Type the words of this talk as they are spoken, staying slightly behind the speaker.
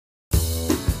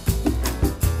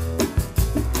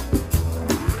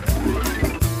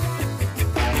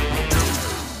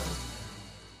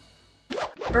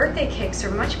Birthday cakes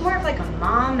are much more of like a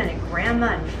mom and a grandma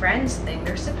and friends thing.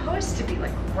 They're supposed to be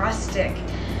like rustic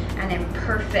and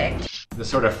imperfect. The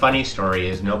sort of funny story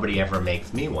is nobody ever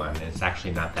makes me one. It's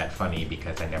actually not that funny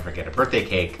because I never get a birthday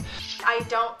cake. I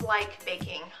don't like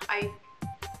baking.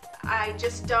 I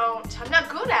just don't, I'm not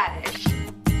good at it.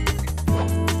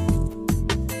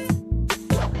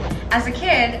 As a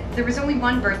kid, there was only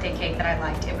one birthday cake that I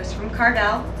liked. It was from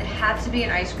Carvel. It had to be an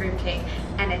ice cream cake,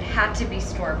 and it had to be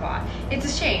store-bought. It's a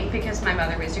shame because my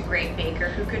mother was a great baker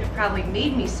who could have probably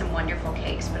made me some wonderful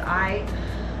cakes, but I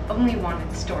only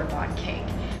wanted store-bought cake.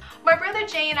 My brother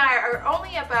Jay and I are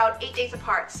only about 8 days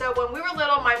apart, so when we were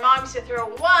little, my mom used to throw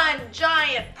one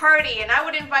giant party, and I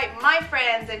would invite my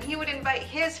friends, and he would invite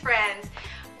his friends.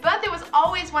 But there was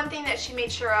always one thing that she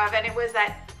made sure of, and it was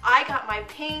that I got my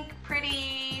pink,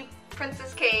 pretty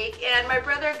princess cake, and my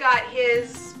brother got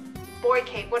his boy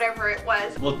cake, whatever it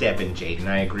was. Well, Deb and Jaden,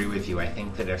 I agree with you. I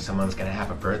think that if someone's gonna have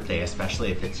a birthday,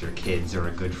 especially if it's your kids or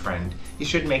a good friend, you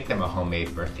should make them a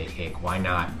homemade birthday cake. Why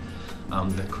not?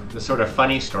 The sort of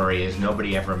funny story is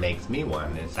nobody ever makes me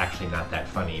one. It's actually not that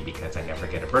funny because I never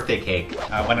get a birthday cake.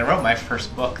 When I wrote my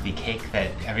first book, the cake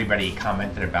that everybody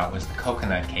commented about was the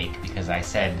coconut cake because I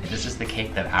said, this is the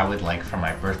cake that I would like for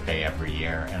my birthday every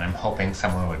year, and I'm hoping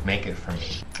someone would make it for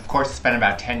me. Of course, it's been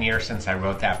about 10 years since I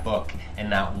wrote that book, and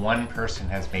not one person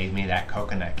has made me that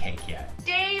coconut cake yet.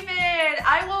 David,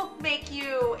 I will make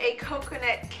you a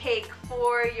coconut cake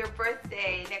for your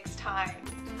birthday next time.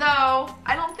 Though,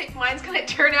 I don't think mine's gonna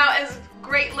turn out as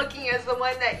great looking as the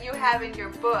one that you have in your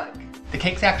book. The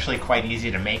cake's actually quite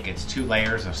easy to make. It's 2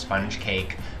 layers of sponge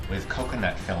cake with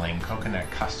coconut filling, coconut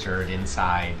custard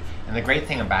inside. And the great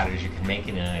thing about it is you can make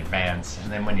it in advance,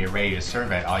 and then when you're ready to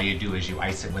serve it, all you do is you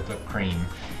ice it with whipped cream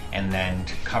and then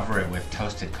cover it with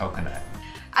toasted coconut.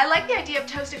 I like the idea of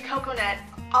toasted coconut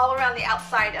all around the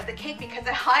outside of the cake because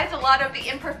it hides a lot of the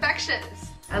imperfections.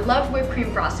 I love whipped cream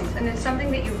frostings, and it's something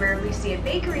that you rarely see at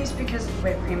bakeries because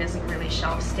whipped cream isn't really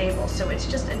shelf stable. So it's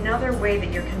just another way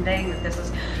that you're conveying that this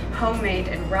is homemade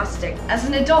and rustic. As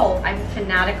an adult, I'm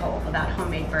fanatical about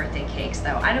homemade birthday cakes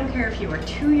though. I don't care if you are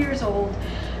 2 years old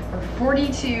or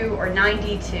 42 or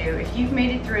 92. If you've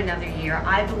made it through another year,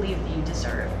 I believe that you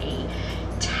deserve a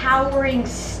towering,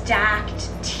 stacked,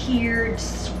 tiered,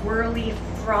 swirly,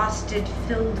 frosted,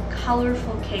 filled,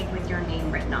 colorful cake with your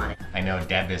name written on it. I know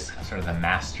Deb is sort of the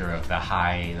master of the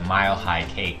mile high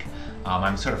cake.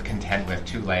 I'm sort of content with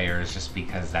 2 layers just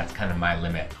because that's kind of my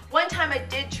limit. One time I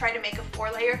did try to make a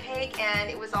 4-layer cake and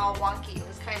it was all wonky. It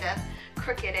was kind of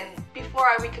crooked, and before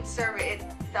we could serve it,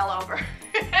 it fell over.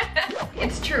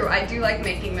 It's true, I do like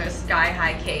making those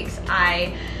sky-high cakes.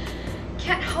 I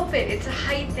can't help it, it's a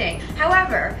height thing.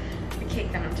 However, the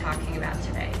cake that I'm talking about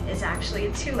today is actually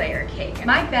a 2-layer cake.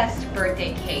 My best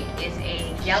birthday cake is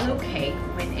a yellow cake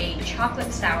with a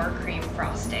chocolate sour cream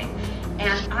frosting.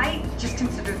 And I just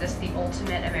consider this the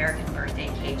ultimate American birthday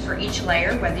cake. For each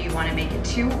layer, whether you want to make it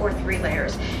 2 or 3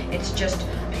 layers, it's just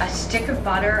a stick of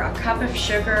butter, a cup of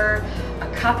sugar,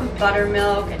 a cup of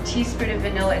buttermilk, a teaspoon of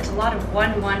vanilla. It's a lot of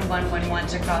 1, 1, 1, 1,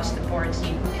 1s across the board, so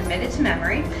you can commit it to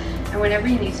memory. And whenever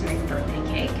you need to make a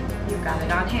birthday cake, you've got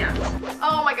it on hand.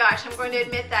 Oh my gosh, I'm going to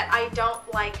admit that I don't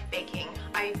like baking.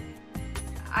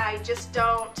 I just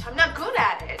don't, I'm not good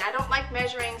at it. I don't like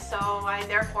measuring, so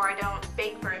therefore I don't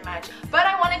bake very much. But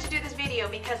I wanted to do this video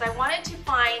because I wanted to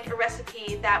find a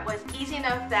recipe that was easy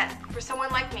enough that for someone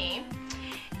like me,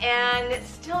 and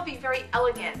still be very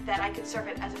elegant that I could serve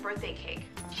it as a birthday cake.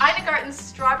 Ina Garten's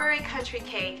Strawberry Country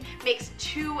Cake makes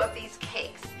 2 of these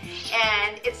cakes,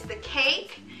 and it's the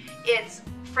cake, it's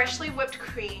freshly whipped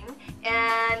cream,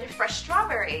 and fresh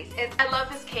strawberries. And I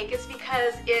love this cake, it's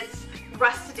because it's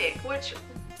rustic, which,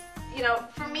 you know,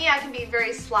 for me, I can be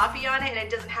very sloppy on it, and it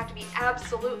doesn't have to be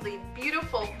absolutely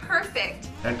beautiful, perfect.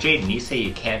 Now Jaden, you say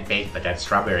you can't bake, but that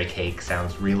strawberry cake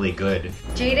sounds really good.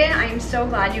 Jaden, I am so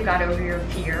glad you got over your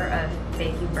fear of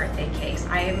baking birthday cakes.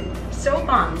 I am so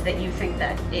bummed that you think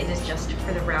that it is just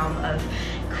for the realm of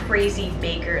crazy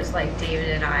bakers like David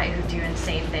and I who do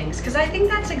insane things, because I think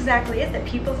that's exactly it, that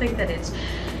people think that it's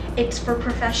for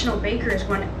professional bakers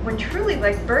when truly,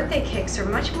 like, birthday cakes are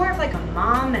much more of like a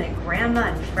mom and a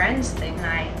grandma and friends thing. And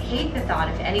I hate the thought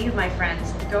of any of my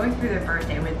friends going through their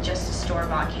birthday with just a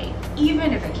store-bought cake,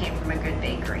 even if it came from a good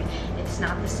bakery. It's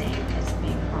not the same as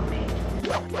being homemade.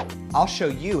 I'll show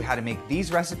you how to make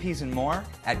these recipes and more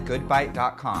at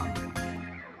goodbite.com.